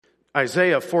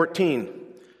Isaiah 14,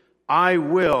 I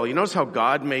will. You notice how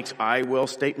God makes I will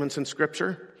statements in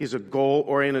Scripture? He's a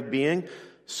goal-oriented being.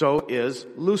 So is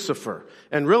Lucifer.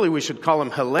 And really we should call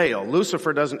him Hillel.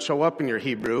 Lucifer doesn't show up in your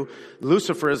Hebrew.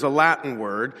 Lucifer is a Latin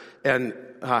word, and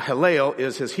Hillel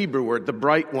is his Hebrew word, the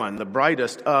bright one, the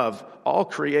brightest of all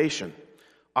creation.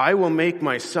 I will make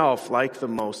myself like the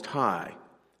Most High.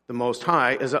 The Most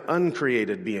High is an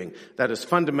uncreated being. That is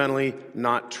fundamentally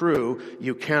not true.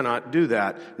 You cannot do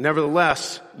that.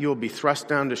 Nevertheless, you will be thrust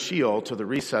down to Sheol, to the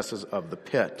recesses of the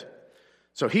pit.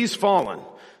 So he's fallen.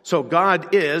 So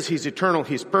God is, he's eternal,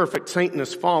 he's perfect. Satan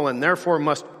is fallen. Therefore,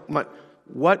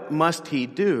 what must he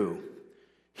do?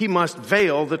 He must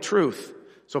veil the truth.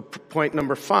 So point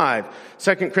number 5,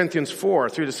 2 Corinthians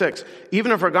 4:3-6.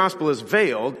 Even if our gospel is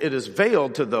veiled, it is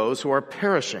veiled to those who are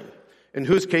perishing, in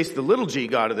whose case the little g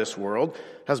god of this world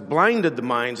has blinded the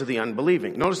minds of the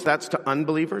unbelieving. Notice that's to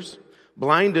unbelievers.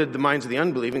 Blinded the minds of the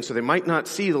unbelieving so they might not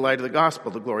see the light of the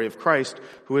gospel, the glory of Christ,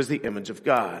 who is the image of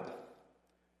God.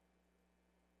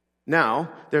 Now,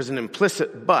 there's an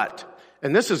implicit but,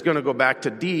 and this is going to go back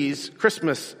to Dee's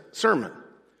Christmas sermon.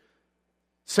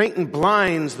 Satan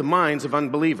blinds the minds of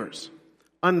unbelievers.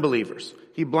 Unbelievers.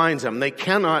 He blinds them. They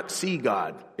cannot see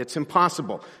God. It's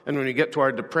impossible. And when you get to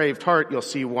our depraved heart, you'll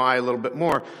see why a little bit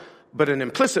more. But an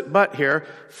implicit but here,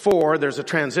 there's a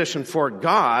transition, for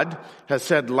God has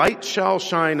said, light shall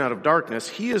shine out of darkness.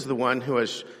 He is the one who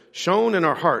has shown in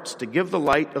our hearts to give the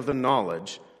light of the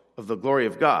knowledge of the glory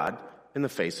of God in the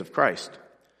face of Christ.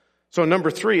 So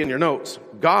number 3 in your notes,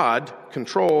 God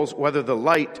controls whether the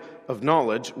light of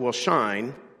knowledge will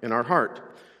shine in our heart.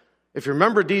 If you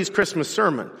remember Dee's Christmas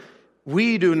sermon,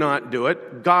 we do not do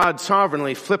it. God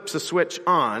sovereignly flips a switch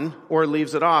on or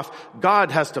leaves it off.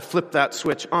 God has to flip that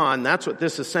switch on. That's what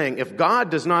this is saying. If God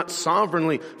does not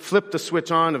sovereignly flip the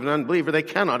switch on of an unbeliever, they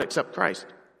cannot accept Christ.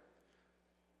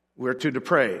 We're too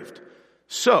depraved.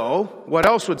 So, what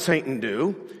else would Satan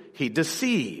do? He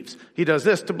deceives. He does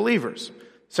this to believers.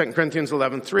 2 Corinthians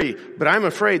 11:3. But I'm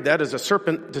afraid that as a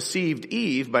serpent deceived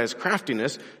Eve by his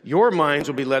craftiness, your minds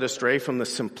will be led astray from the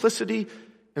simplicity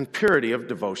and purity of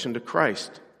devotion to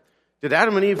Christ. Did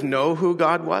Adam and Eve know who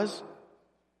God was?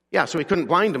 Yeah, so he couldn't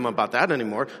blind them about that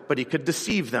anymore, but he could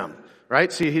deceive them,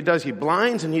 right? See, he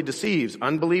blinds and he deceives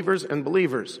unbelievers and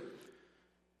believers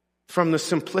from the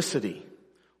simplicity.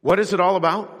 What is it all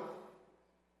about?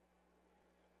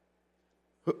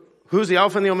 Who's the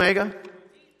Alpha and the Omega?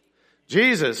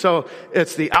 Jesus. So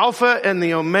it's the Alpha and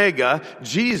the Omega,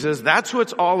 Jesus. That's what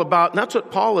it's all about. And that's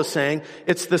what Paul is saying.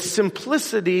 It's the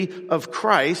simplicity of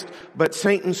Christ, but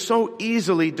Satan so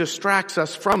easily distracts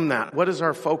us from that. What is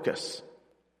our focus?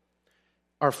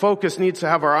 Our focus needs to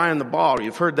have our eye on the ball.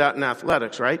 You've heard that in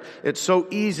athletics, right? It's so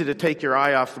easy to take your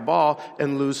eye off the ball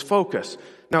and lose focus.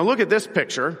 Now look at this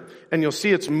picture, and you'll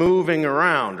see it's moving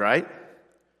around, right?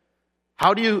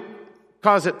 How do you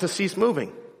cause it to cease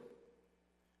moving?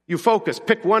 You focus.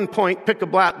 Pick one point, pick a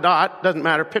black dot, doesn't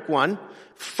matter, pick one.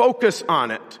 Focus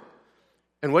on it.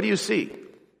 And what do you see?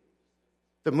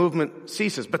 The movement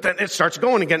ceases, but then it starts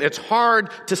going again. It's hard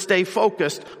to stay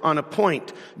focused on a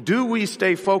point. Do we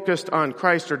stay focused on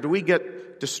Christ, or do we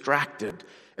get distracted?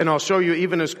 And I'll show you,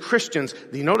 even as Christians,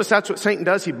 you notice that's what Satan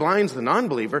does. He blinds the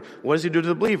non-believer. What does he do to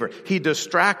the believer? He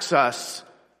distracts us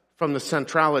from the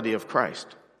centrality of Christ.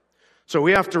 So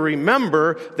we have to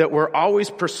remember that we're always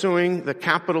pursuing the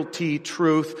capital T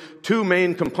truth. 2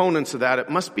 main components of that. It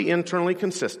must be internally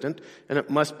consistent, and it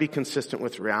must be consistent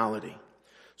with reality.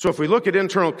 So if we look at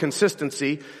internal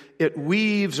consistency, it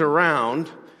weaves around.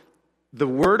 The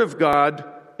Word of God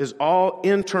is all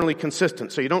internally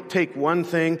consistent. So you don't take one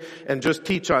thing and just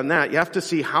teach on that. You have to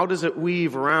see, how does it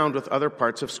weave around with other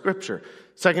parts of Scripture.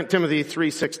 2 Timothy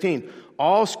 3:16.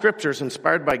 All Scripture is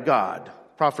inspired by God,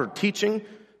 proffered teaching,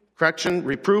 correction,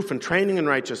 reproof, and training in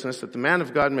righteousness, that the man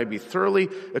of God may be thoroughly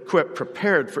equipped,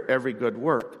 prepared for every good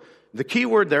work. The key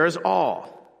word there is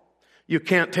all. You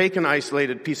can't take an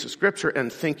isolated piece of Scripture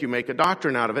and think you make a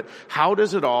doctrine out of it. How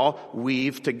does it all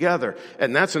weave together?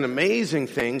 And that's an amazing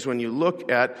thing. When you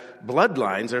look at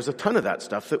Bloodlines, there's a ton of that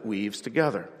stuff that weaves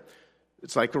together.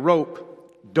 It's like a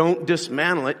rope. Don't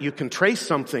dismantle it. You can trace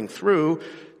something through,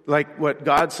 like what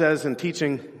God says in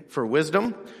teaching for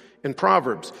wisdom. In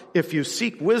Proverbs, if you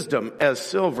seek wisdom as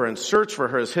silver and search for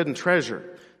her as hidden treasure,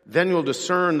 then you'll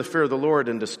discern the fear of the Lord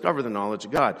and discover the knowledge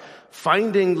of God.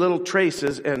 Finding little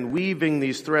traces and weaving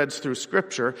these threads through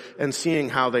Scripture and seeing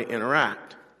how they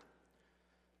interact.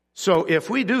 So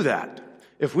if we do that,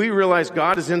 if we realize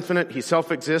God is infinite, He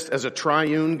self-exists as a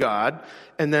triune God,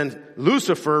 and then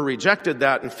Lucifer rejected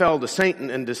that and fell to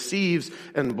Satan and deceives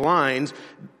and blinds,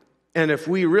 And if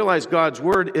we realize God's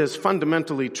word is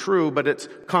fundamentally true, but it's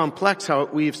complex how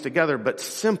it weaves together, but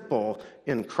simple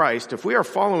in Christ, if we are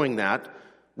following that,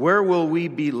 where will we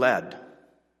be led?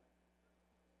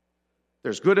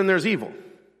 There's good and there's evil.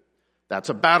 That's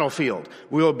a battlefield.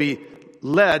 We will be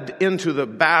led into the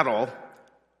battle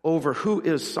over who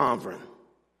is sovereign.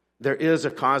 There is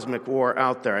a cosmic war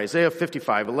out there. Isaiah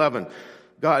 55:11.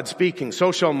 God speaking,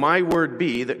 so shall my word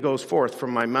be that goes forth from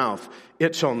my mouth.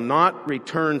 It shall not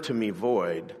return to me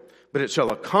void, but it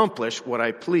shall accomplish what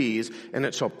I please, and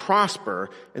it shall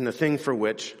prosper in the thing for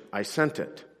which I sent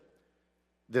it.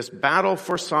 This battle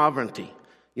for sovereignty.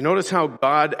 You notice how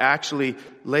God actually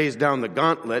lays down the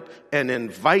gauntlet and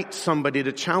invites somebody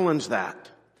to challenge that.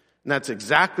 And that's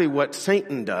exactly what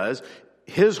Satan does.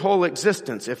 His whole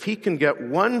existence, if he can get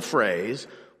one phrase,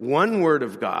 one word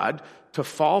of God, to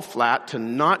fall flat, to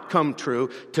not come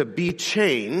true, to be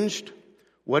changed,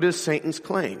 what is Satan's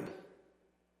claim?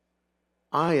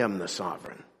 I am the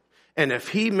sovereign. And if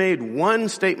he made one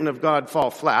statement of God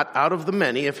fall flat out of the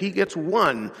many, if he gets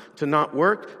one to not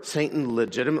work, Satan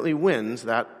legitimately wins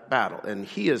that battle. And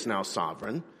he is now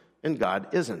sovereign, and God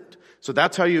isn't. So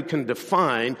that's how you can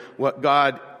define what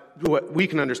we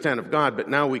can understand of God, but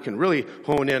now we can really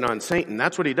hone in on Satan.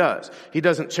 That's what he does. He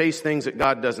doesn't chase things that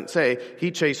God doesn't say.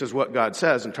 He chases what God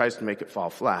says and tries to make it fall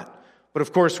flat. But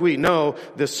of course we know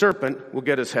this serpent will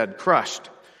get his head crushed.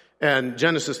 And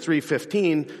Genesis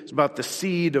 3:15 is about the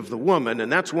seed of the woman,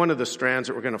 and that's one of the strands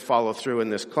that we're going to follow through in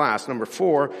this class. Number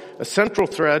 4, a central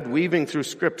thread weaving through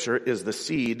Scripture is the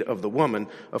seed of the woman.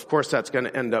 Of course, that's going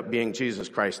to end up being Jesus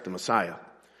Christ the Messiah.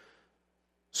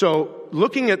 So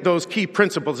looking at those key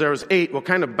principles, there was 8. We'll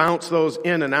kind of bounce those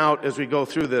in and out as we go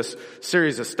through this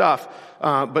series of stuff.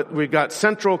 But we've got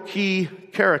central key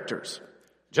characters.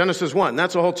 Genesis 1,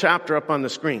 that's a whole chapter up on the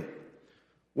screen.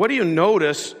 What do you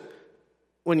notice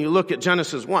when you look at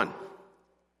Genesis 1?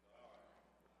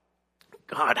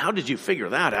 God, how did you figure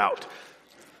that out?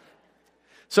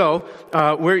 So,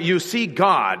 where you see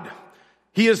God,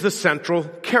 he is the central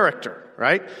character.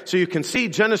 Right? So you can see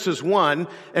Genesis 1,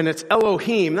 and it's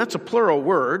Elohim. That's a plural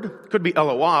word. Could be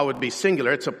Eloah, would be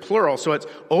singular. It's a plural. So it's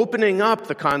opening up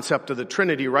the concept of the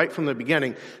Trinity right from the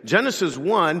beginning. Genesis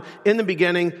 1, in the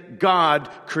beginning,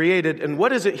 God created. And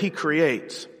what is it he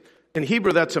creates? In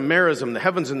Hebrew, that's a merism, the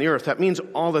heavens and the earth. That means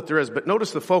all that there is. But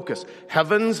notice the focus.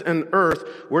 Heavens and earth,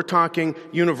 we're talking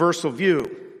universal view.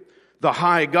 The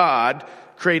high God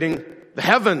creating the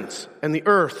heavens and the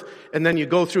earth. And then you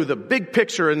go through the big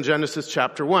picture in Genesis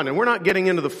chapter 1. And we're not getting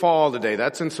into the fall today.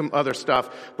 That's in some other stuff.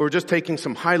 But we're just taking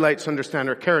some highlights to understand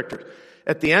our characters.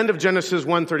 At the end of Genesis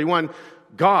 1:31,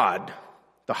 God,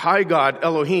 the high God,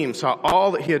 Elohim, saw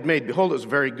all that he had made. Behold, it was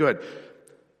very good.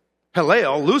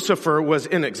 Hallel, Lucifer, was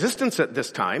in existence at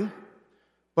this time,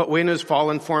 but in his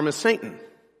fallen form as Satan.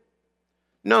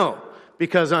 No,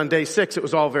 because on day 6 it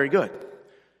was all very good.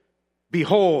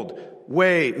 Behold,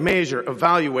 weigh, measure,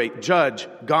 evaluate, judge.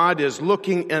 God is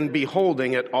looking and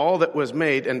beholding at all that was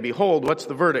made, and behold, what's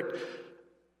the verdict?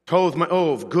 Tov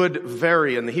ma'ov, good,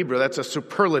 very in the Hebrew. That's a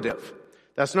superlative.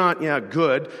 That's not,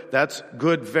 good. That's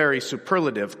good, very,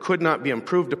 superlative. Could not be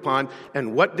improved upon.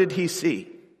 And what did he see?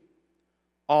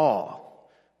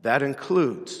 All. That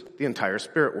includes the entire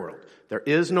spirit world. There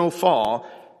is no fall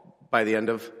by the end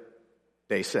of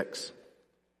day 6.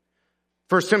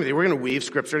 1 Timothy, we're going to weave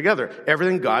Scripture together.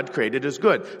 Everything God created is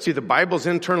good. See, the Bible's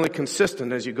internally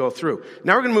consistent as you go through.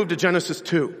 Now we're going to move to Genesis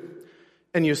 2.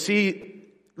 And you see,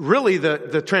 really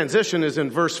the transition is in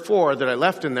verse 4 that I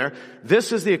left in there.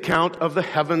 This is the account of the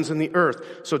heavens and the earth.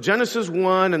 So Genesis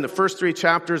 1 and the first 3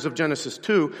 chapters of Genesis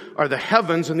 2 are the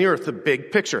heavens and the earth, the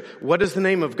big picture. What is the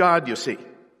name of God, you see?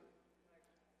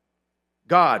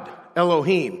 God.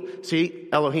 Elohim. See?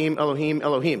 Elohim, Elohim,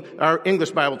 Elohim. Our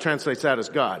English Bible translates that as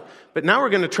God. But now we're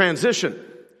going to transition.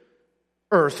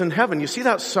 Earth and heaven. You see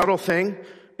that subtle thing?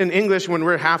 In English, when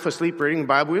we're half asleep reading the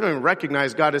Bible, we don't even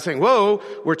recognize God as saying, whoa,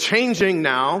 we're changing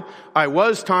now. I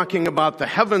was talking about the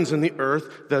heavens and the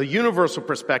earth, the universal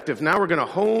perspective. Now we're going to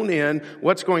hone in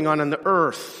what's going on the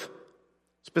earth,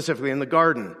 specifically in the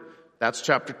garden. That's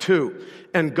chapter 2.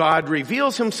 And God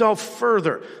reveals himself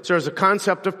further. So there's a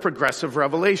concept of progressive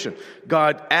revelation.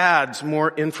 God adds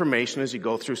more information as you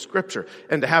go through Scripture.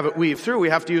 And to have it weave through,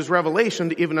 we have to use Revelation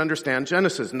to even understand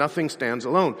Genesis. Nothing stands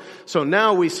alone. So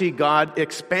now we see God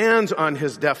expands on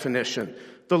his definition.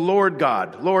 The Lord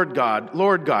God, Lord God,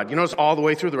 Lord God. You notice all the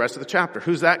way through the rest of the chapter.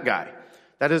 Who's that guy?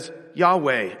 That is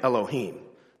Yahweh Elohim.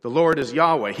 The Lord is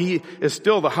Yahweh. He is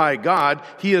still the high God.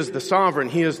 He is the sovereign.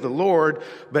 He is the Lord.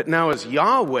 But now as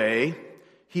Yahweh,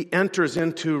 he enters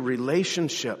into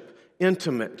relationship,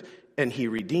 intimate, and he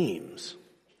redeems.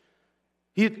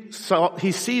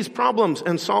 He sees problems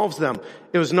and solves them.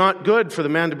 It was not good for the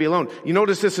man to be alone. You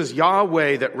notice this is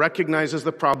Yahweh that recognizes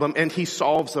the problem and he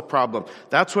solves the problem.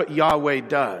 That's what Yahweh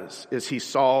does, is he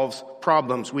solves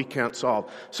problems we can't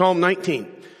solve. Psalm 19.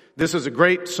 This is a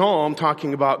great psalm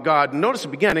talking about God. Notice the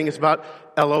beginning, it's about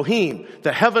Elohim.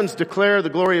 The heavens declare the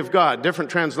glory of God. Different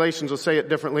translations will say it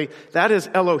differently. That is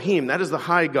Elohim. That is the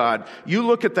high God. You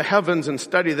look at the heavens and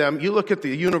study them. You look at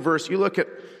the universe. You look at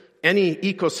any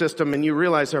ecosystem and you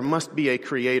realize there must be a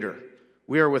creator.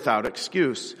 We are without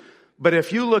excuse. But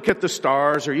if you look at the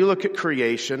stars or you look at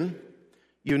creation,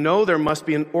 you know there must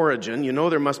be an origin. You know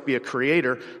there must be a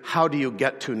creator. How do you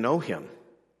get to know him?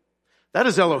 That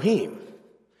is Elohim.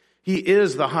 He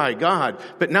is the high God.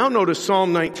 But now notice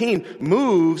Psalm 19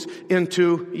 moves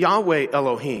into Yahweh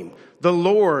Elohim, the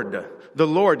Lord,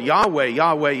 Yahweh,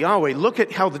 Yahweh, Yahweh. Look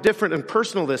at how different and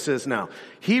personal this is now.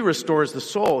 He restores the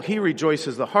soul. He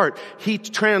rejoices the heart. He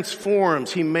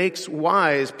transforms. He makes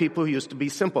wise people who used to be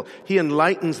simple. He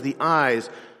enlightens the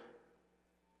eyes.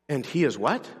 And he is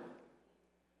what?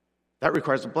 That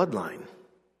requires a bloodline.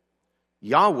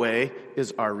 Yahweh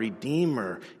is our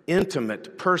Redeemer,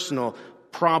 intimate, personal,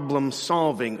 problem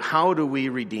solving. How do we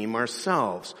redeem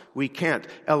ourselves? We can't.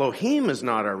 Elohim is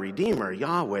not our Redeemer.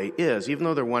 Yahweh is. Even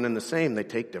though they're one and the same, they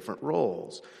take different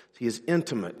roles. He is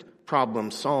intimate,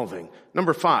 problem solving.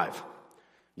 Number 5,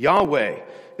 Yahweh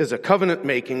is a covenant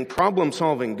making, problem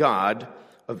solving God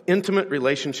of intimate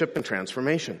relationship and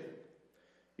transformation.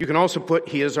 You can also put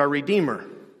he is our Redeemer.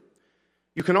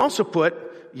 You can also put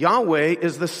Yahweh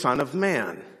is the Son of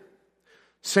Man.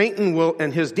 Satan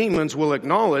and his demons will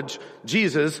acknowledge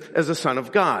Jesus as the Son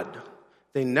of God.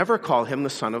 They never call him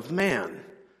the Son of Man.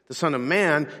 The Son of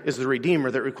Man is the Redeemer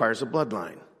that requires a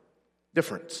bloodline.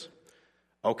 Difference.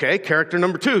 Okay, character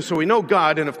number 2. So we know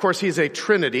God, and of course he's a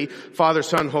Trinity, Father,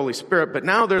 Son, Holy Spirit. But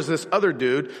now there's this other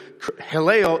dude,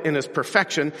 Hillel in his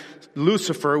perfection,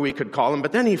 Lucifer we could call him,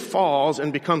 but then he falls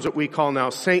and becomes what we call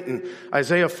now Satan.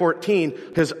 Isaiah 14,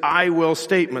 his I will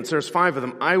statements, there's 5 of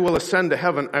them. I will ascend to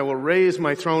heaven. I will raise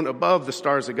my throne above the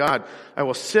stars of God. I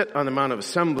will sit on the mount of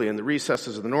assembly in the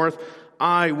recesses of the north.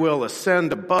 I will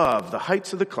ascend above the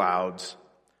heights of the clouds.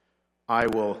 I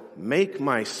will make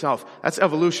myself, that's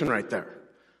evolution right there.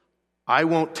 I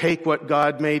won't take what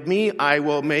God made me. I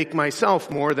will make myself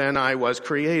more than I was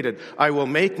created. I will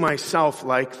make myself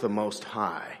like the Most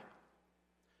High.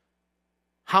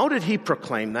 How did he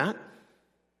proclaim that?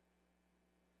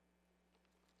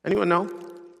 Anyone know?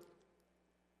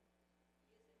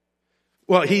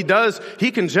 Well, he does.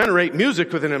 He can generate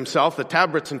music within himself, the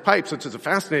tabrets and pipes, which is a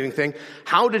fascinating thing.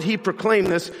 How did he proclaim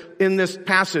this in this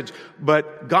passage?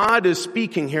 But God is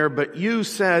speaking here, but you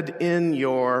said in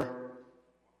your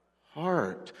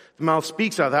heart. The mouth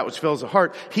speaks out of that which fills the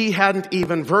heart. He hadn't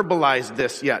even verbalized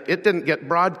this yet. It didn't get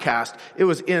broadcast. It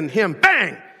was in him.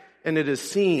 Bang! And it is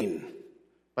seen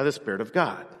by the Spirit of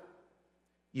God.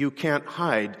 You can't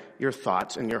hide your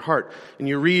thoughts in your heart. And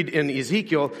you read in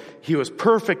Ezekiel, he was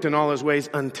perfect in all his ways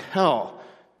until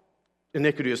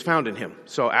iniquity was found in him.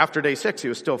 So after day 6, he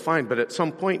was still fine. But at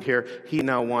some point here, he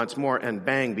now wants more. And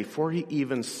bang, before he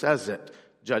even says it,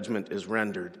 judgment is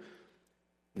rendered.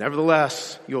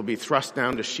 Nevertheless, you'll be thrust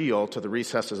down to Sheol, to the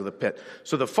recesses of the pit.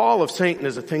 So the fall of Satan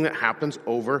is a thing that happens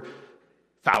over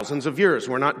thousands of years.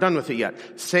 We're not done with it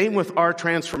yet. Same with our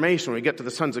transformation. When we get to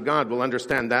the sons of God, we'll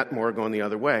understand that more going the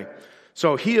other way.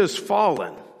 So he is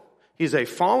fallen. He's a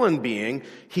fallen being.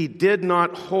 He did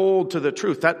not hold to the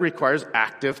truth. That requires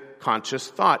active, conscious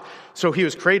thought. So he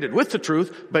was created with the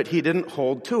truth, but he didn't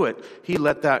hold to it. He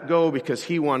let that go because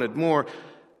he wanted more.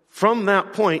 From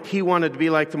that point, he wanted to be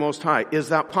like the Most High. Is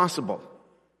that possible?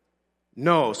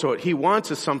 No. So what he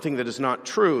wants is something that is not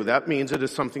true. That means it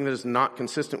is something that is not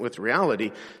consistent with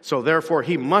reality. So therefore,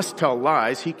 he must tell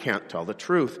lies. He can't tell the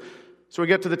truth. So we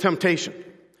get to the temptation.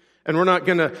 And we're not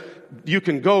going to, you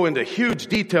can go into huge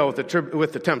detail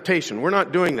with the temptation. We're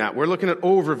not doing that. We're looking at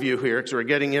overview here because we're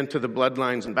getting into the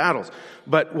bloodlines and battles.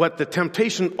 But what the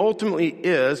temptation ultimately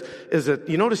is that,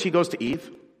 you notice he goes to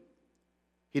Eve.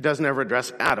 He doesn't ever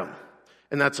address Adam.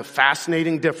 And that's a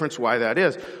fascinating difference why that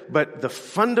is. But the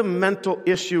fundamental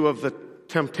issue of the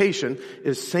temptation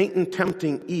is Satan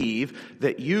tempting Eve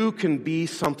that you can be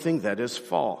something that is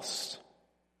false.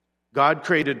 God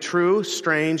created true,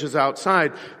 strange is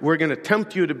outside. We're going to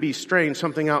tempt you to be strange,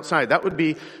 something outside. That would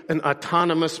be an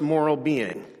autonomous moral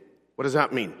being. What does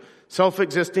that mean?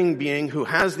 Self-existing being who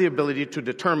has the ability to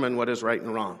determine what is right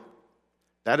and wrong.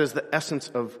 That is the essence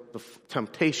of the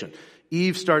temptation.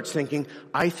 Eve starts thinking,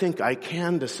 I think I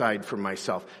can decide for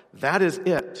myself. That is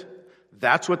it.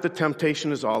 That's what the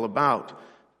temptation is all about.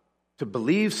 to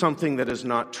believe something that is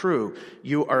not true.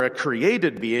 You are a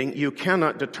created being. You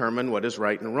cannot determine what is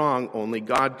right and wrong. Only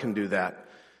God can do that.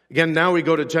 Again, now we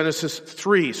go to Genesis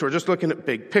 3. So we're just looking at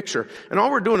big picture. And all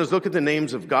we're doing is look at the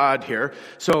names of God here.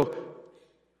 So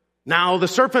now the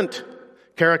serpent,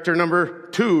 character number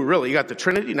 2, really. You got the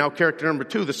Trinity. Now character number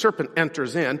 2, the serpent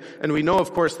enters in. And we know,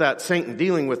 of course, that Satan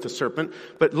dealing with the serpent.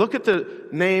 But look at the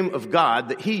name of God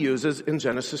that he uses in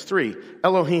Genesis 3.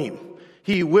 Elohim.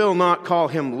 He will not call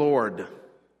him Lord.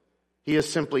 He is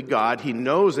simply God. He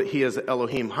knows that he is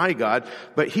Elohim, high God,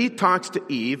 but he talks to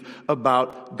Eve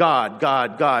about God,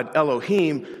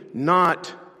 Elohim,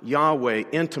 not Yahweh,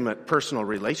 intimate personal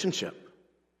relationship,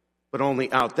 but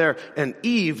only out there. And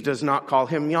Eve does not call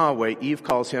him Yahweh. Eve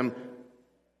calls him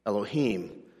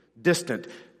Elohim, distant.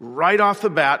 Right off the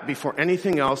bat, before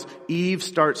anything else, Eve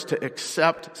starts to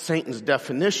accept Satan's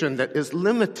definition that is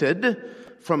limited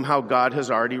from how God has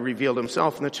already revealed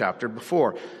himself in the chapter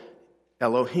before.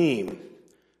 Elohim.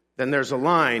 Then there's a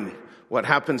line. What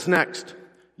happens next?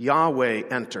 Yahweh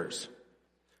enters.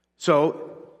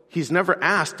 So he's never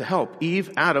asked to help.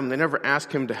 Eve, Adam, they never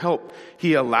ask him to help.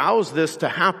 He allows this to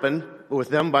happen with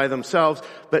them by themselves,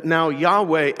 but now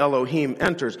Yahweh Elohim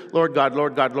enters. Lord God,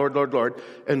 Lord God, Lord, Lord, Lord.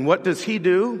 And what does he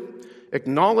do?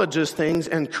 Acknowledges things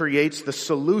and creates the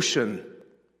solution,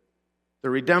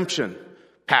 the redemption.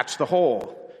 Patch the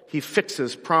hole. He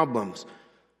fixes problems.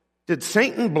 Did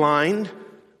Satan blind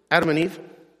Adam and Eve?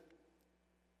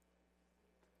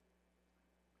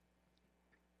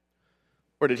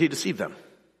 Or did he deceive them?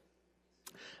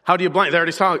 How do you blind? They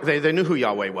already saw, they knew who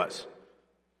Yahweh was.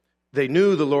 They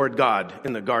knew the Lord God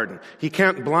in the garden. He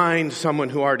can't blind someone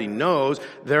who already knows.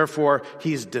 Therefore,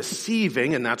 he's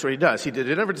deceiving, and that's what he does. He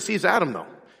never deceives Adam, though.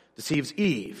 Deceives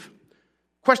Eve.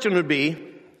 Question would be,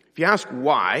 if you ask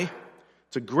why,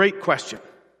 it's a great question.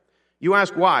 You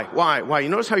ask why? You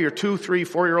notice how your 2, 3,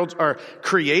 4-year-olds are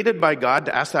created by God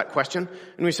to ask that question?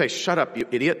 And we say, shut up, you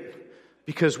idiot.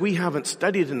 Because we haven't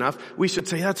studied enough. We should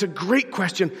say, that's a great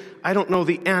question. I don't know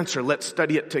the answer. Let's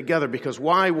study it together. Because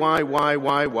why?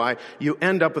 You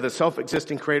end up with a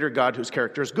self-existing creator God whose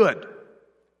character is good.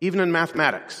 Even in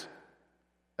mathematics.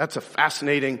 That's a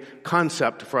fascinating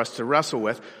concept for us to wrestle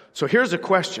with. So here's a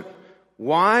question.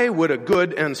 Why would a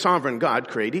good and sovereign God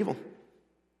create evil?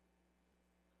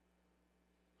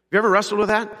 Have you ever wrestled with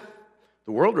that?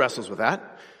 The world wrestles with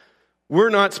that. We're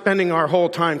not spending our whole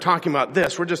time talking about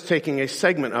this. We're just taking a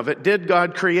segment of it. Did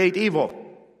God create evil?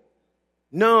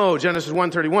 No, Genesis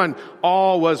 1:31,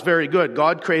 all was very good.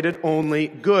 God created only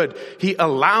good. He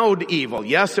allowed evil.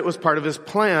 Yes, it was part of his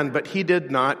plan, but he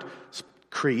did not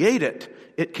create it.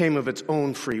 It came of its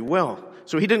own free will.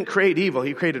 So he didn't create evil.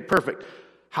 He created perfect.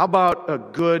 How about a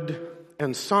good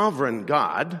and sovereign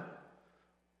God?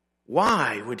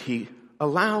 Why would he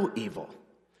allow evil?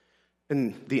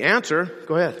 And the answer,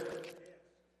 go ahead.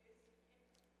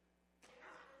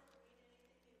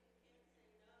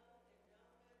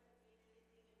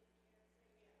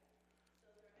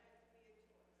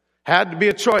 Had to be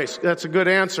a choice. That's a good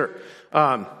answer.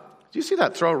 Do you see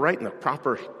that throw right in the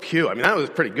proper cue? I mean, that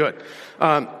was pretty good.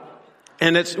 And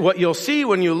it's what you'll see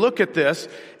when you look at this.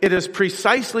 It is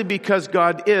precisely because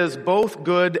God is both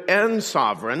good and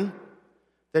sovereign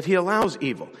that he allows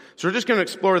evil. So we're just going to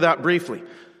explore that briefly.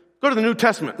 Go to the New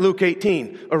Testament, Luke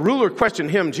 18. A ruler questioned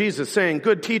him, Jesus, saying,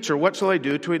 "Good teacher, what shall I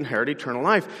do to inherit eternal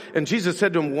life?" And Jesus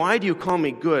said to him, "Why do you call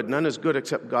me good? None is good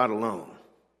except God alone."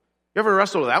 You ever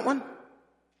wrestle with that one?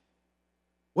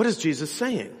 What is Jesus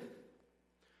saying?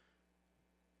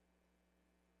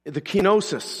 The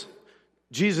kenosis.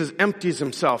 Jesus empties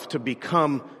himself to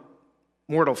become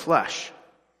mortal flesh.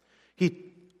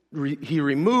 He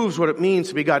removes what it means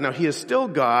to be God. Now, he is still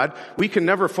God. We can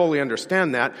never fully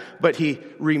understand that, but he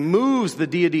removes the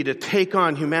deity to take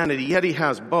on humanity, yet he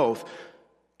has both.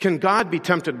 Can God be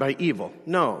tempted by evil?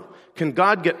 No. Can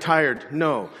God get tired?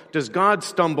 No. Does God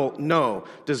stumble? No.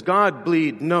 Does God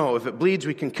bleed? No. If it bleeds,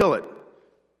 we can kill it.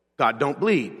 God don't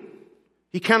bleed.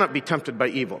 He cannot be tempted by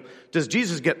evil. Does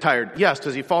Jesus get tired? Yes.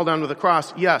 Does he fall down to the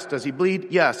cross? Yes. Does he bleed?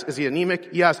 Yes. Is he anemic?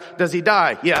 Yes. Does he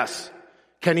die? Yes.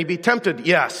 Can he be tempted?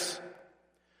 Yes.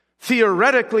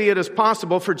 Theoretically, it is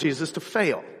possible for Jesus to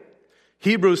fail.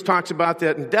 Hebrews talks about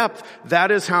that in depth.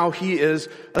 That is how he is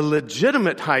a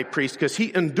legitimate high priest, because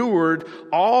he endured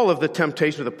all of the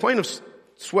temptation to the point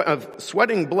of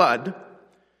sweating blood,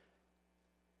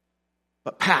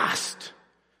 but passed.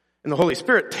 And the Holy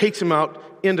Spirit takes him out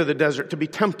into the desert to be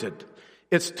tempted.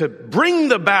 It's to bring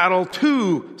the battle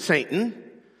to Satan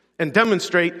and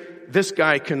demonstrate this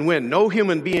guy can win. No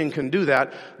human being can do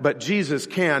that, but Jesus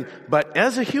can. But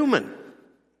as a human,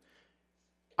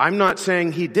 I'm not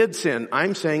saying he did sin.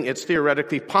 I'm saying it's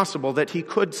theoretically possible that he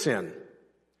could sin.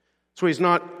 So he's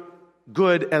not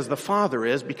good as the Father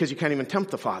is because you can't even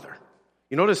tempt the Father.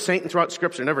 You notice Satan throughout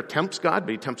Scripture never tempts God,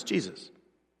 but he tempts Jesus.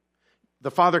 The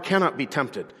Father cannot be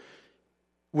tempted.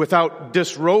 Without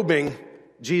disrobing,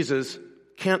 Jesus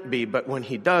can't be, but when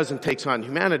he does and takes on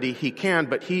humanity, he can,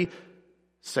 but he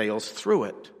sails through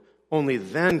it. Only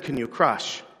then can you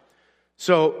crush.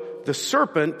 So the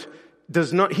serpent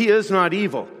he is not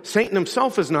evil. Satan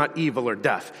himself is not evil or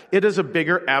death. It is a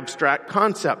bigger abstract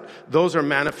concept. Those are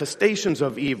manifestations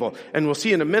of evil. And we'll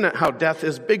see in a minute how death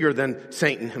is bigger than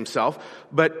Satan himself.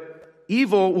 But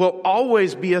evil will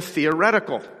always be a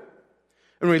theoretical.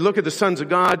 And when we look at the sons of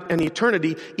God and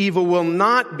eternity, evil will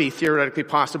not be theoretically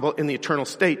possible in the eternal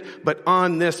state. But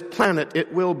on this planet,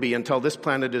 it will be until this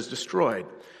planet is destroyed.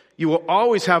 You will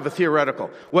always have a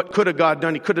theoretical. What could have God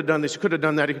done? He could have done this. He could have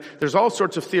done that. There's all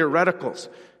sorts of theoreticals.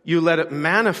 You let it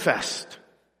manifest,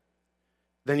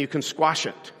 then you can squash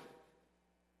it.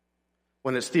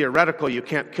 When it's theoretical, you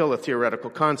can't kill a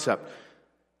theoretical concept.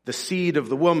 The seed of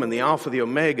the woman, the Alpha, the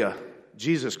Omega,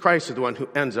 Jesus Christ is the one who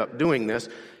ends up doing this.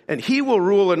 And he will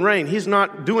rule and reign. He's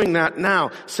not doing that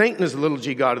now. Satan is the little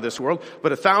g god of this world.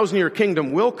 But 1,000-year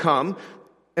kingdom will come.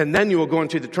 And then you will go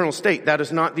into the eternal state. That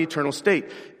is not the eternal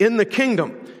state. In the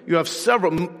kingdom, you have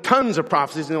tons of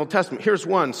prophecies in the Old Testament. Here's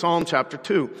one, Psalm chapter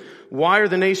 2. Why are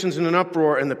the nations in an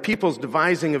uproar and the peoples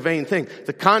devising a vain thing?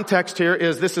 The context here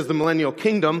is this is the millennial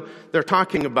kingdom they're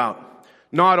talking about.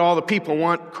 Not all the people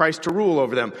want Christ to rule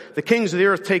over them. The kings of the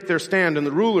earth take their stand and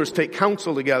the rulers take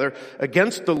counsel together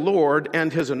against the Lord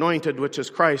and his anointed, which is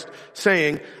Christ,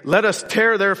 saying, let us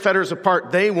tear their fetters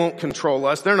apart. They won't control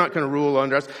us. They're not going to rule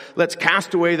under us. Let's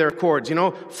cast away their cords.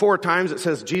 4 times it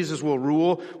says Jesus will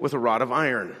rule with a rod of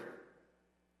iron.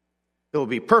 It will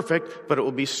be perfect, but it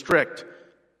will be strict.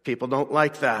 People don't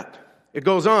like that. It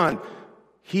goes on.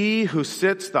 He who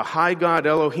sits, the high God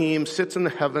Elohim, sits in the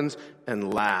heavens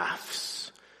and laughs.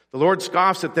 The Lord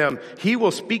scoffs at them. He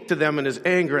will speak to them in his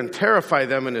anger and terrify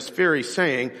them in his fury,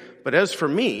 saying, but as for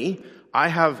me, I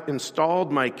have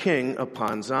installed my king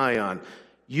upon Zion.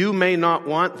 You may not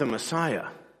want the Messiah,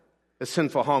 the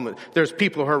sinful home. There's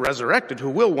people who are resurrected who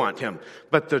will want him,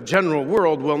 but the general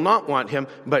world will not want him,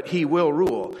 but he will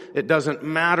rule. It doesn't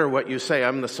matter what you say.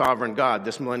 I'm the sovereign God.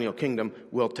 This millennial kingdom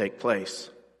will take place.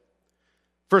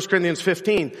 1 Corinthians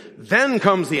 15, then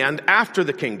comes the end after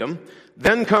the kingdom.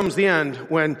 Then comes the end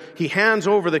when he hands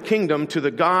over the kingdom to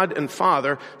the God and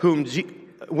Father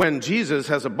when Jesus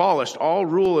has abolished all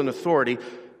rule and authority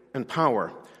and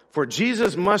power. For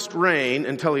Jesus must reign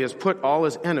until he has put all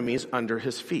his enemies under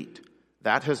his feet.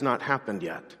 That has not happened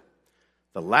yet.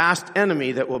 The last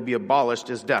enemy that will be abolished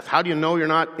is death. How do you know you're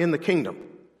not in the kingdom?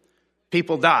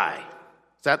 People die.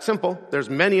 It's that simple. There's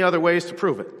many other ways to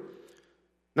prove it.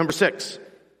 Number 6,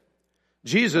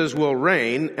 Jesus will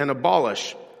reign and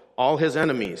abolish all his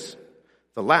enemies,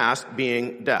 the last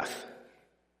being death.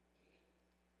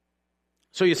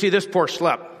 So you see this poor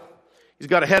schlep. He's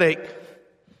got a headache.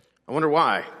 I wonder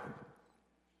why.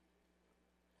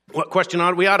 What question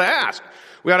we ought to ask?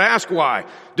 We ought to ask why.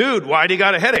 Dude, why do you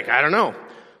got a headache? I don't know.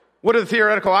 What are the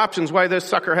theoretical options why this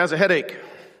sucker has a headache?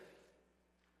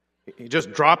 He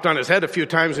just dropped on his head a few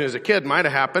times when he was a kid. Might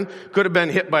have happened. Could have been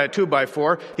hit by a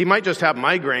 2x4. He might just have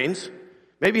migraines.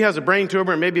 Maybe he has a brain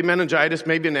tumor, maybe meningitis,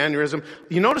 maybe an aneurysm.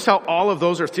 You notice how all of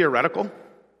those are theoretical?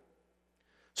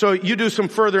 So you do some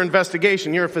further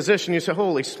investigation. You're a physician. You say,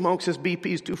 holy smokes, his BP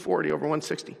is 240 over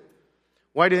 160.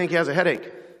 Why do you think he has a headache?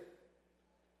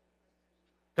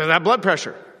 Because of that blood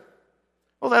pressure.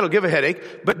 Well, that'll give a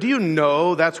headache. But do you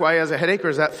know that's why he has a headache, or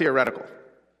is that theoretical?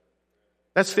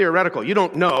 That's theoretical. You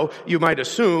don't know. You might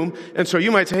assume. And so you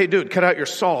might say, hey, dude, cut out your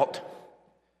salt.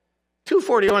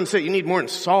 241 say you need more than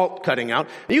salt cutting out.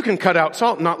 And you can cut out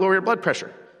salt and not lower your blood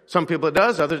pressure. Some people it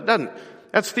does, others it doesn't.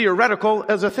 That's theoretical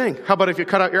as a thing. How about if you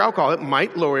cut out your alcohol? It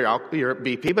might lower your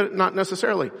BP, but not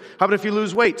necessarily. How about if you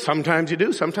lose weight? Sometimes you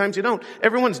do, sometimes you don't.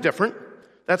 Everyone's different.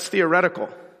 That's theoretical.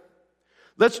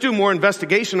 Let's do more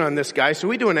investigation on this guy. So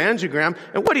we do an angiogram,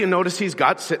 and what do you notice he's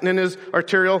got sitting in his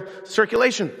arterial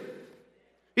circulation?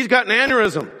 He's got an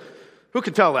aneurysm. Who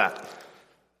can tell that?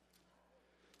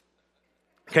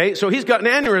 Okay, so he's got an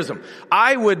aneurysm.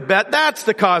 I would bet that's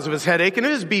the cause of his headache, and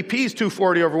if his BP is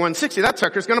 240 over 160, that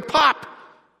sucker's going to pop.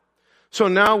 So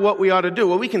now what we ought to do?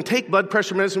 Well, we can take blood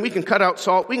pressure medicine, we can cut out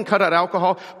salt, we can cut out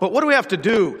alcohol, but what do we have to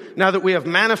do now that we have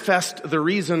manifest the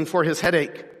reason for his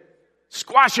headache?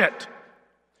 Squash it.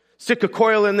 Stick a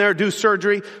coil in there, do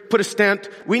surgery, put a stent.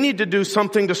 We need to do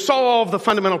something to solve the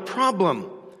fundamental problem.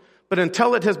 But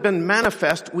until it has been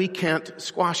manifest, we can't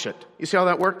squash it. You see how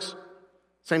that works?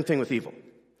 Same thing with evil.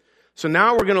 So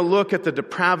now we're going to look at the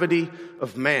depravity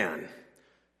of man.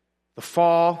 The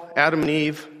fall, Adam and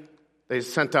Eve, they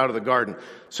sent out of the garden.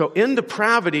 So in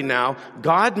depravity now,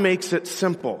 God makes it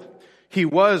simple. He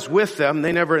was with them.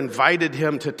 They never invited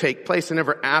him to take place. They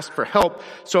never asked for help.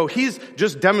 So he's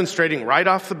just demonstrating right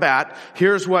off the bat,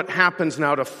 here's what happens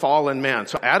now to fallen man.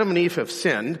 So Adam and Eve have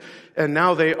sinned, and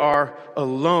now they are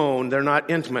alone. They're not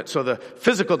intimate. So the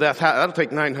physical death, that'll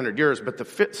take 900 years, but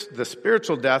the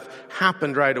spiritual death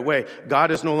happened right away.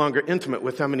 God is no longer intimate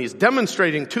with them, and he's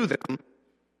demonstrating to them how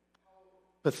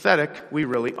pathetic we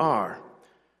really are.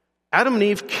 Adam and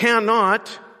Eve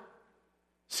cannot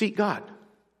seek God.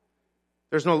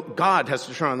 God has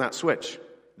to turn on that switch.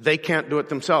 They can't do it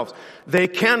themselves. They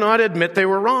cannot admit they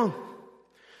were wrong.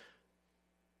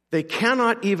 They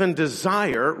cannot even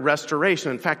desire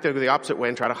restoration. In fact, they go the opposite way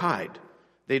and try to hide.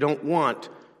 They don't want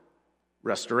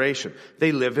restoration.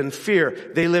 They live in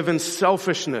fear. They live in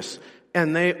selfishness.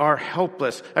 And they are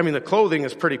helpless. I mean, the clothing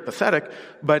is pretty pathetic,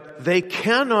 but they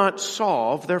cannot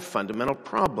solve their fundamental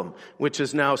problem, which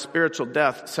is now spiritual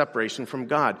death, separation from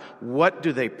God. What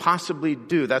do they possibly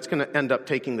do? That's going to end up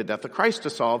taking the death of Christ to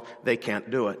solve. They can't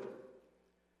do it.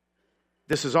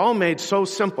 This is all made so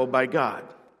simple by God.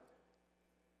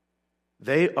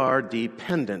 They are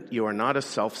dependent. You are not a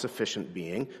self-sufficient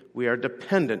being. We are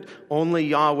dependent. Only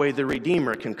Yahweh the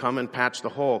Redeemer can come and patch the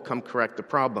hole, come correct the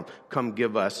problem, come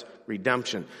give us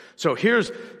redemption. So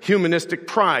here's humanistic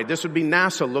pride. This would be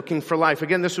NASA looking for life.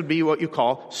 Again, this would be what you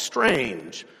call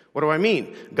strange. What do I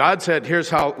mean? God said, here's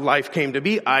how life came to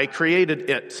be. I created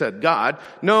it, said God.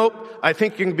 Nope, I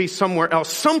think it can be somewhere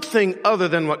else. Something other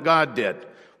than what God did.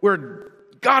 We're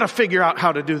got to figure out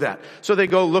how to do that. So they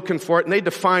go looking for it, and they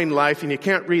define life, and you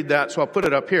can't read that, so I'll put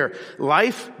it up here.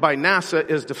 Life by NASA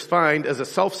is defined as a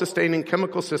self-sustaining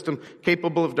chemical system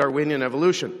capable of Darwinian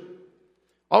evolution.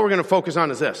 All we're going to focus on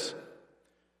is this.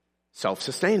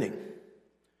 Self-sustaining.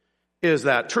 Is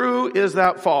that true? Is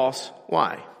that false?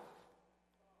 Why?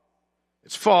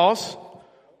 It's false.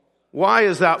 Why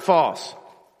is that false?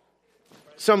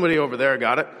 Somebody over there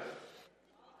got it.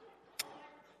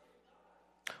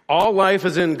 All life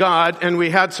is in God, and we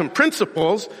had some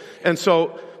principles, and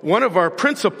so one of our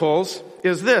principles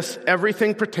is this: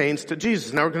 everything pertains to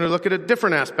Jesus. Now we're going to look at a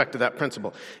different aspect of that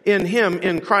principle. In him,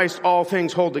 in Christ, all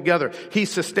things hold together. He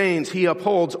sustains, he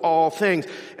upholds all things.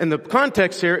 And the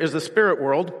context here is the spirit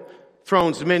world,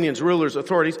 thrones, dominions, rulers,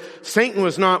 authorities. Satan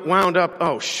was not wound up,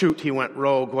 oh shoot, he went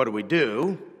rogue, what do we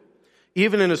do?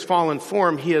 Even in his fallen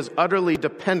form, he is utterly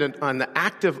dependent on the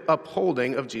active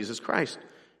upholding of Jesus Christ.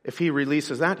 If he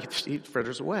releases that, he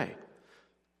fritters away.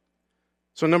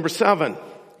 So 7,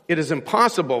 it is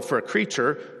impossible for a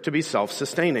creature to be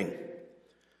self-sustaining.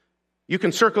 You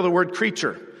can circle the word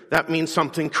creature. That means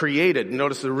something created.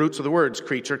 Notice the roots of the words,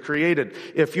 creature, created.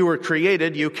 If you were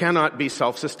created, you cannot be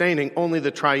self-sustaining. Only the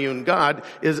triune God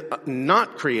is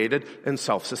not created and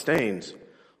self-sustains.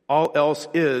 All else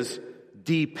is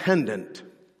dependent.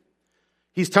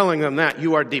 He's telling them that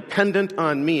you are dependent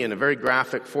on me in a very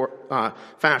graphic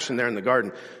fashion there in the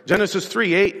garden. Genesis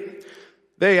 3:8.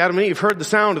 They, Adam and Eve, heard the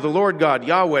sound of the Lord God,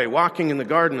 Yahweh, walking in the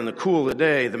garden in the cool of the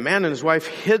day. The man and his wife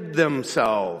hid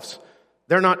themselves.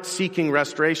 They're not seeking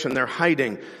restoration. They're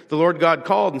hiding. The Lord God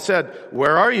called and said,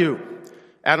 "Where are you?"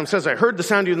 Adam says, "I heard the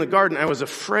sound of you in the garden. I was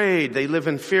afraid." They live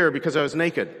in fear because I was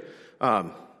naked.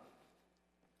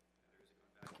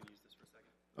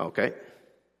 Okay.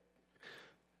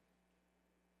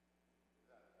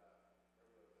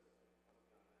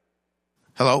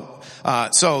 Hello?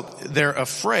 So they're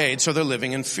afraid, so they're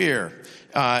living in fear.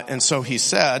 And so he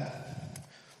said,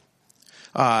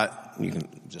 you can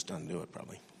just undo it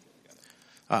probably.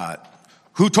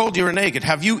 Who told you were naked?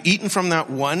 Have you eaten from that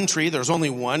one tree? There's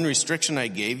only one restriction I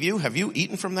gave you. Have you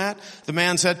eaten from that? The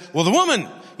man said, well, the woman.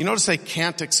 You notice they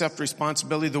can't accept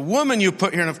responsibility. The woman you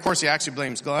put here, and of course he actually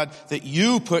blames God, that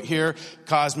you put here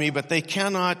caused me, but they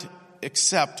cannot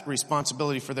accept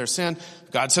responsibility for their sin.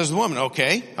 God says to the woman,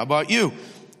 okay, how about you?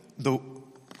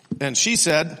 And she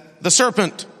said, the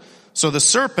serpent. So the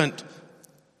serpent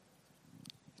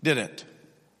did it.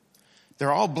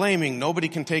 They're all blaming. Nobody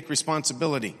can take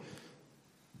responsibility.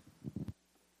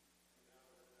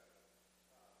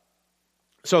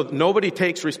 So nobody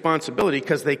takes responsibility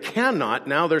because they cannot.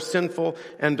 Now they're sinful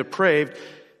and depraved.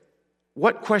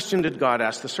 What question did God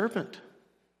ask the serpent?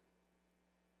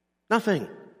 Nothing.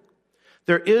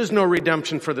 There is no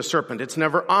redemption for the serpent. It's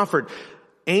never offered.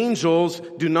 Angels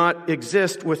do not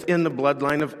exist within the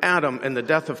bloodline of Adam, and the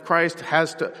death of Christ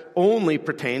only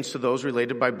pertains to those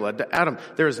related by blood to Adam.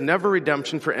 There is never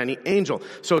redemption for any angel.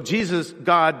 So Jesus,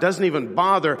 God, doesn't even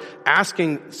bother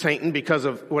asking Satan because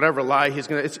of whatever lie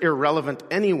it's irrelevant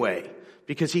anyway.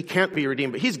 because he can't be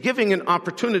redeemed. But he's giving an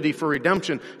opportunity for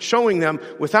redemption, showing them,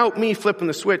 without me flipping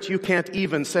the switch, you can't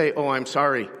even say, oh, I'm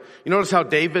sorry. You notice how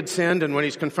David sinned, and when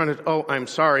he's confronted, oh, I'm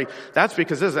sorry. That's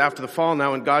because this is after the fall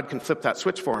now, and God can flip that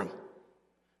switch for him.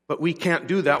 But we can't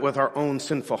do that with our own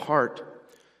sinful heart.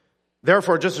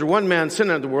 Therefore, just as one man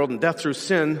sinned into the world, and death through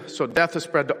sin, so death has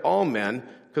spread to all men,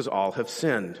 because all have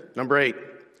sinned. Number 8,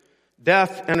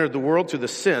 death entered the world through the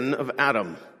sin of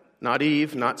Adam. Not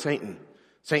Eve, not Satan.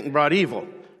 Satan brought evil.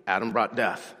 Adam brought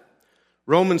death.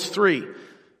 Romans 3,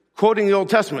 quoting the Old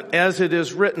Testament, as it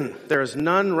is written, there is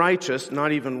none righteous,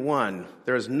 not even one.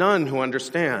 There is none who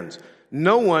understands.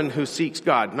 No one who seeks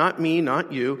God. Not me,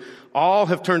 not you. All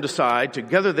have turned aside.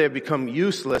 Together they have become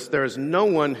useless. There is no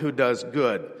one who does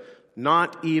good.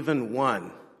 Not even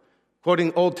one.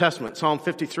 Quoting Old Testament, Psalm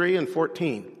 53 and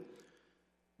 14.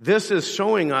 This is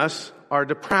showing us our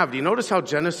depravity. Notice how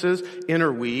Genesis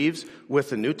interweaves with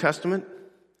the New Testament.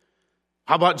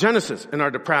 How about Genesis and our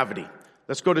depravity?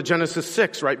 Let's go to Genesis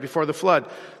 6, right before the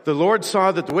flood. The Lord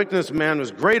saw that the wickedness of man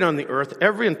was great on the earth.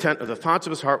 Every intent of the thoughts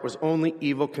of his heart was only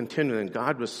evil continually. And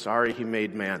God was sorry he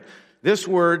made man. This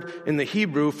word in the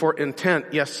Hebrew for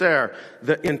intent, yaser,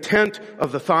 the intent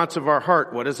of the thoughts of our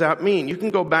heart. What does that mean? You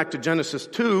can go back to Genesis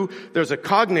 2. There's a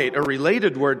cognate, a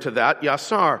related word to that,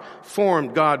 yasar,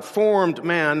 formed. God formed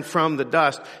man from the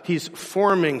dust. He's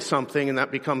forming something, and that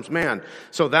becomes man.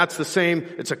 So that's the same,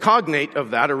 it's a cognate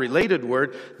of that, a related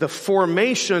word. The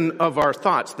formation of our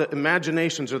thoughts, the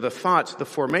imaginations or the thoughts, the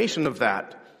formation of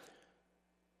that.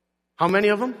 How many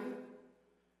of them?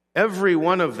 Every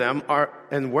one of them are,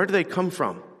 and where do they come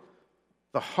from?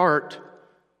 The heart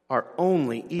are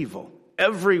only evil.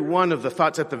 Every one of the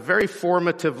thoughts at the very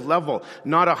formative level,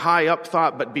 not a high up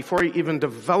thought, but before you even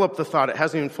develop the thought, it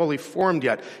hasn't even fully formed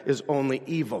yet, is only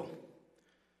evil.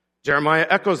 Jeremiah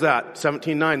echoes that,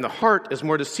 17:9. The heart is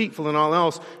more deceitful than all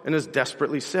else and is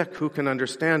desperately sick. Who can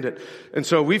understand it? And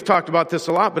so we've talked about this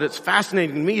a lot, but it's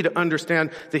fascinating to me to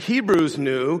understand the Hebrews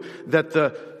knew that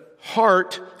the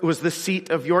heart was the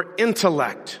seat of your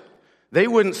intellect. They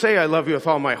wouldn't say, I love you with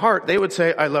all my heart. They would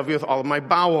say, I love you with all of my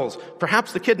bowels.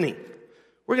 Perhaps the kidney.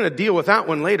 We're going to deal with that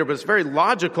one later, but it's very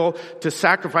logical to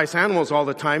sacrifice animals all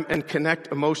the time and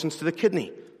connect emotions to the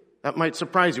kidney. That might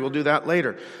surprise you. We'll do that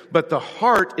later. But the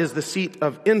heart is the seat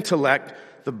of intellect.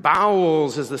 The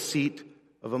bowels is the seat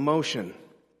of emotion.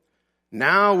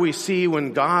 Now we see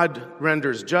when God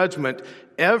renders judgment,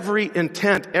 every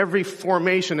intent, every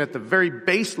formation at the very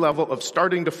base level of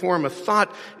starting to form a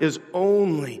thought is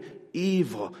only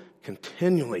evil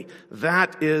continually.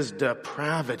 That is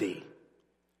depravity.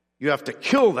 You have to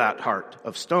kill that heart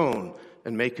of stone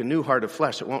and make a new heart of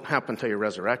flesh. It won't happen until you're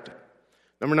resurrected.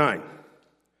 Number 9,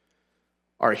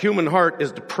 our human heart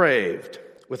is depraved.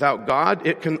 Without God,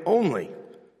 it can only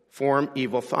form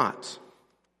evil thoughts.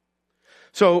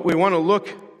 So we want to look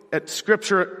at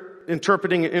Scripture,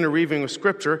 interpreting and interweaving with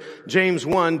Scripture. James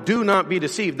 1, do not be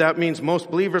deceived. That means most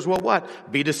believers will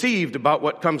what? Be deceived about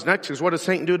what comes next. Because what does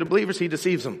Satan do to believers? He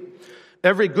deceives them.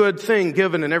 Every good thing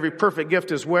given and every perfect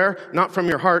gift is where? Not from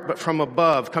your heart, but from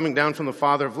above, coming down from the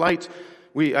Father of lights.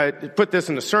 I put this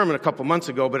in a sermon a couple months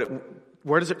ago, but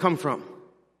where does it come from?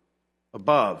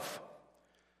 Above.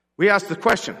 We ask the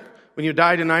question, when you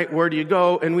die tonight, where do you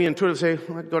go? And we intuitively say,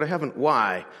 well, I'd go to heaven.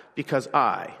 Why? Because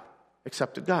I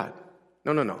accepted God.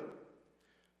 No.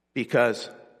 Because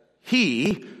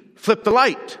He flipped the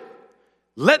light.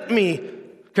 Let me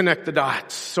connect the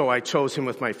dots. So I chose Him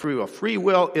with my free will. Free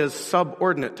will is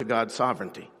subordinate to God's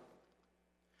sovereignty.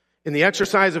 In the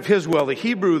exercise of His will, the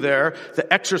Hebrew there,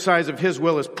 the exercise of His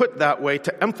will is put that way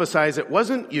to emphasize it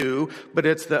wasn't you, but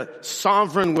it's the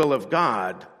sovereign will of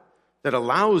God that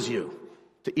allows you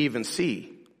to even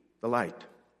see the light.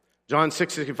 John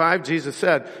 6:65, Jesus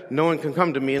said, no one can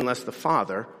come to me unless the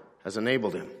Father has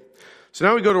enabled him. So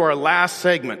now we go to our last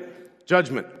segment,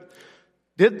 judgment.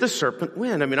 Did the serpent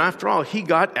win? I mean, after all, he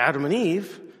got Adam and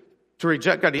Eve to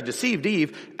reject God. He deceived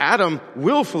Eve. Adam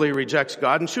willfully rejects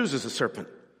God and chooses the serpent.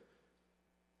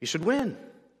 He should win.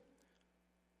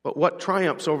 But what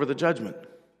triumphs over the judgment?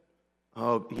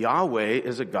 Oh, Yahweh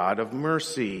is a God of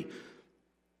mercy.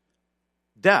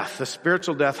 Death, the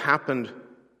spiritual death happened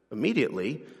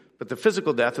immediately, but the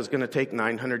physical death is going to take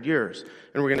 900 years.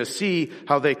 And we're going to see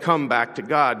how they come back to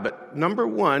God. But number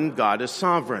 1, God is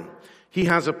sovereign. He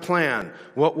has a plan.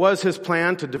 What was His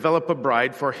plan? To develop a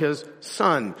bride for His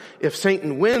Son. If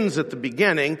Satan wins at the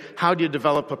beginning, how do you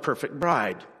develop a perfect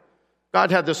bride?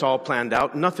 God had this all planned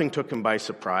out. Nothing took Him by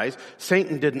surprise.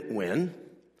 Satan didn't win.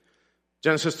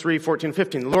 Genesis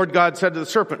 3:14-15. The Lord God said to the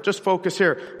serpent, just focus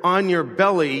here, on your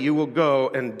belly you will go,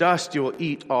 and dust you will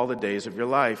eat all the days of your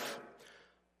life.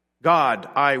 God,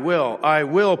 I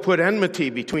will put enmity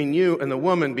between you and the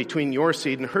woman, between your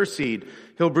seed and her seed.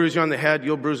 He'll bruise you on the head,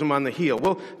 you'll bruise him on the heel.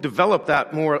 We'll develop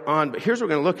that more on, but here's what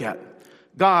we're going to look at.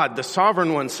 God, the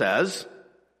sovereign one, says,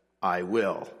 I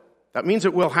will. That means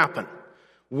it will happen.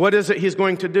 What is it he's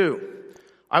going to do?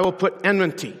 I will put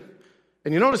enmity.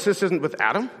 And you notice this isn't with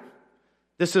Adam.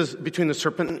 This is between the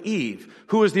serpent and Eve.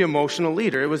 Who was the emotional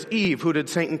leader? It was Eve. Who did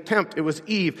Satan tempt? It was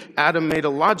Eve. Adam made a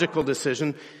logical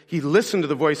decision. He listened to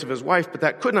the voice of his wife, but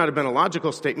that could not have been a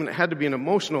logical statement. It had to be an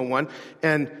emotional one.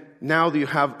 And now that you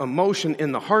have emotion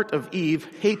in the heart of Eve,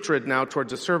 hatred now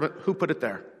towards the serpent, who put it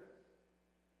there?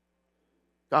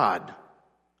 God.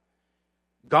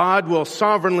 God will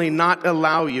sovereignly not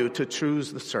allow you to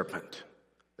choose the serpent.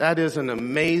 That is an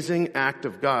amazing act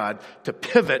of God to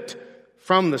pivot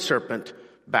from the serpent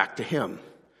back to him.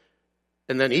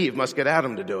 And then Eve must get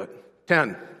Adam to do it.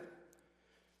 10.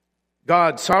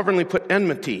 God sovereignly put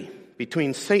enmity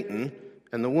between Satan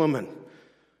and the woman.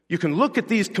 You can look at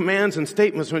these commands and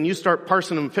statements when you start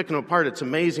parsing them, picking them apart. It's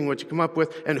amazing what you come up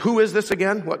with. And who is this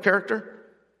again? What character?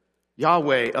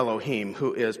 Yahweh Elohim,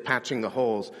 who is patching the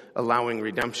holes, allowing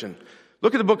redemption.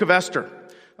 Look at the book of Esther.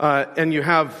 And you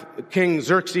have King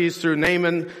Xerxes through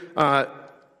Naaman,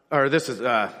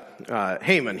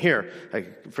 Haman here. I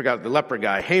forgot the leper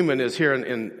guy. Haman is here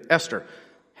in Esther.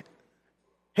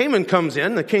 Haman comes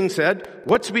in. The king said,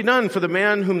 what's to be done for the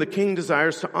man whom the king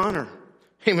desires to honor?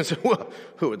 Haman said, well,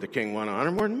 who would the king want to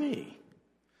honor more than me?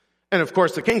 And of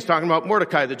course, the king's talking about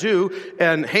Mordecai the Jew,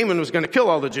 and Haman was going to kill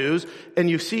all the Jews. And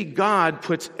you see God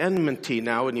puts enmity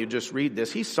now when you just read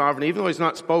this. He's sovereign. Even though he's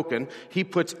not spoken, he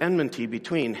puts enmity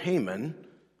between Haman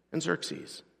and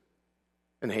Xerxes.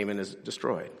 And Haman is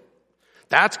destroyed.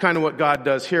 That's kind of what God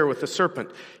does here with the serpent.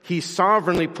 He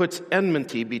sovereignly puts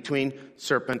enmity between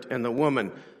serpent and the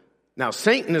woman. Now,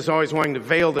 Satan is always wanting to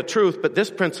veil the truth, but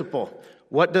this principle,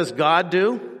 what does God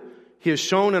do? He is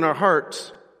shown in our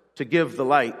hearts to give the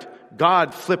light.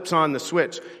 God flips on the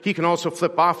switch. He can also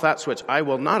flip off that switch. I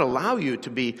will not allow you to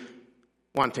be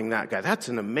wanting that guy. That's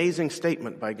an amazing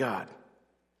statement by God.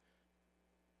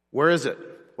 Where is it?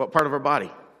 What part of our body?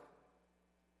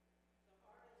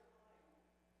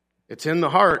 It's in the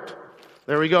heart.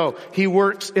 There we go. He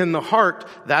works in the heart.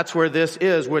 That's where this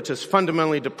is, which is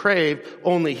fundamentally depraved.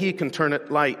 Only he can turn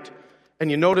it light. And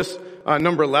you notice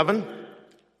number 11,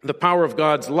 the power of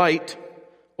God's light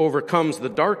overcomes the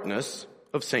darkness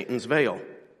of Satan's veil.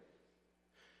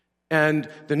 And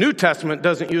the New Testament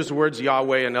doesn't use the words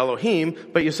Yahweh and Elohim,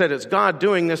 but you said it's God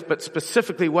doing this, but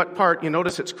specifically what part? You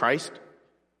notice it's Christ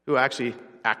who actually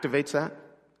activates that,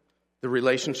 the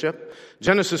relationship.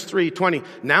 Genesis 3:20,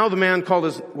 now the man called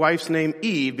his wife's name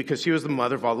Eve because she was the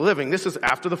mother of all the living. This is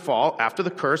after the fall, after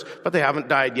the curse, but they haven't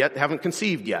died yet, they haven't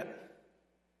conceived yet.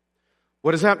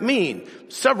 What does that mean?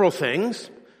 Several things.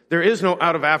 There is no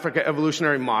out of Africa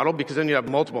evolutionary model because then you have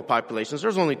multiple populations.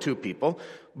 There's only 2 people.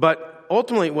 But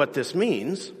ultimately what this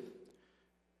means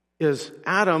is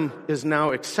Adam is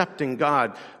now accepting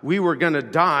God. We were going to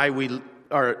die.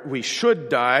 We should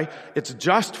die. It's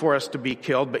just for us to be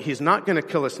killed, but he's not going to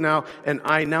kill us now. And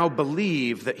I now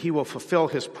believe that he will fulfill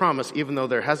his promise even though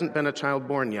there hasn't been a child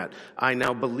born yet. I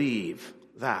now believe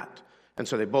that. And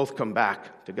so they both come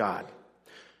back to God.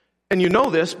 And you know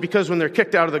this because when they're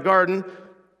kicked out of the garden,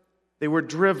 they were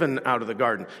driven out of the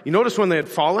garden. You notice when they had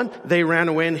fallen, they ran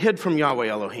away and hid from Yahweh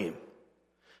Elohim.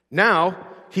 Now,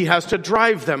 he has to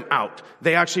drive them out.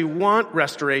 They actually want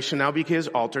restoration now because he has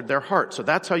altered their heart. So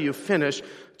that's how you finish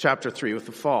chapter 3 with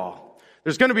the fall.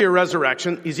 There's going to be a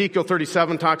resurrection. Ezekiel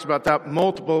 37 talks about that,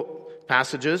 multiple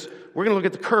passages. We're going to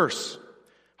look at the curse.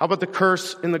 How about the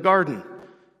curse in the garden?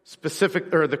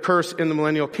 The curse in the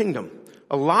millennial kingdom.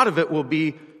 A lot of it will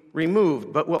be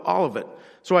removed, but all of it.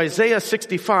 So Isaiah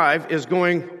 65 is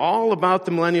going all about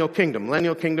the millennial kingdom.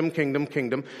 Millennial kingdom, kingdom,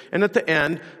 kingdom. And at the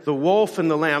end, the wolf and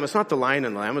the lamb, it's not the lion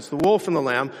and the lamb, it's the wolf and the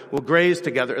lamb will graze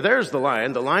together. There's the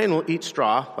lion. The lion will eat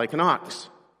straw like an ox.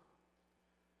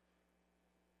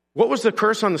 What was the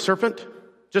curse on the serpent?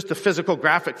 Just a physical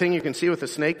graphic thing you can see with a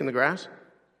snake in the grass?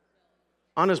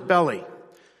 On his belly.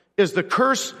 Is the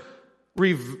curse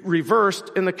reversed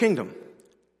in the kingdom?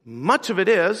 Much of it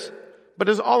is, but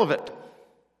is all of it?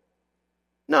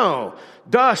 No.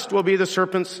 Dust will be the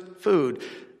serpent's food.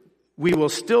 We will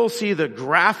still see the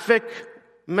graphic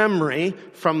memory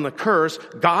from the curse.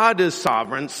 God is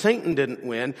sovereign. Satan didn't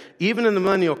win. Even in the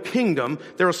millennial kingdom,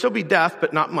 there will still be death,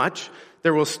 but not much.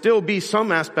 There will still be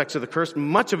some aspects of the curse.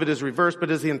 Much of it is reversed,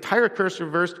 but is the entire curse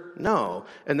reversed? No.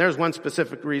 And there's one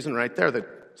specific reason right there. The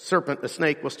serpent, the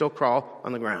snake, will still crawl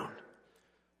on the ground.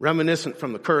 Reminiscent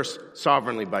from the curse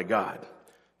sovereignly by God.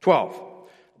 12.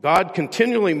 God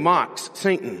continually mocks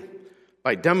Satan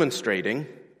by demonstrating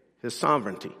his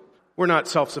sovereignty. We're not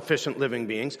self-sufficient living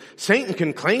beings. Satan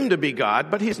can claim to be God,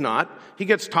 but he's not. He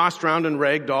gets tossed around and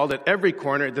ragdolled at every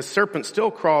corner. The serpent still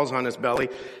crawls on his belly,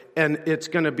 and it's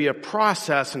going to be a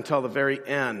process until the very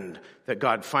end that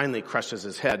God finally crushes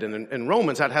his head. And in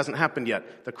Romans, that hasn't happened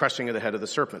yet, the crushing of the head of the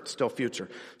serpent, still future.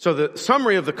 So the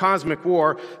summary of the cosmic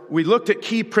war, we looked at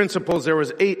key principles. There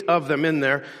was 8 of them in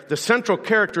there. The central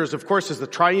characters, of course, is the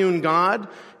triune God,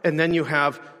 and then you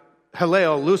have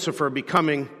Hillel, Lucifer,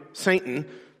 becoming Satan.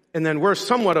 And then we're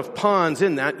somewhat of pawns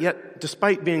in that, yet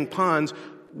despite being pawns,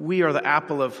 we are the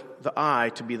apple of the eye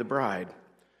to be the bride.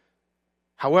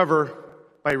 However,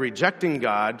 by rejecting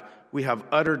God, we have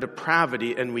utter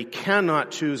depravity, and we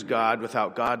cannot choose God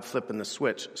without God flipping the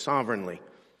switch sovereignly.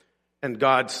 And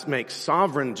God makes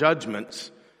sovereign judgments,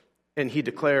 and he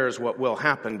declares what will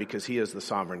happen because he is the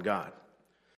sovereign God.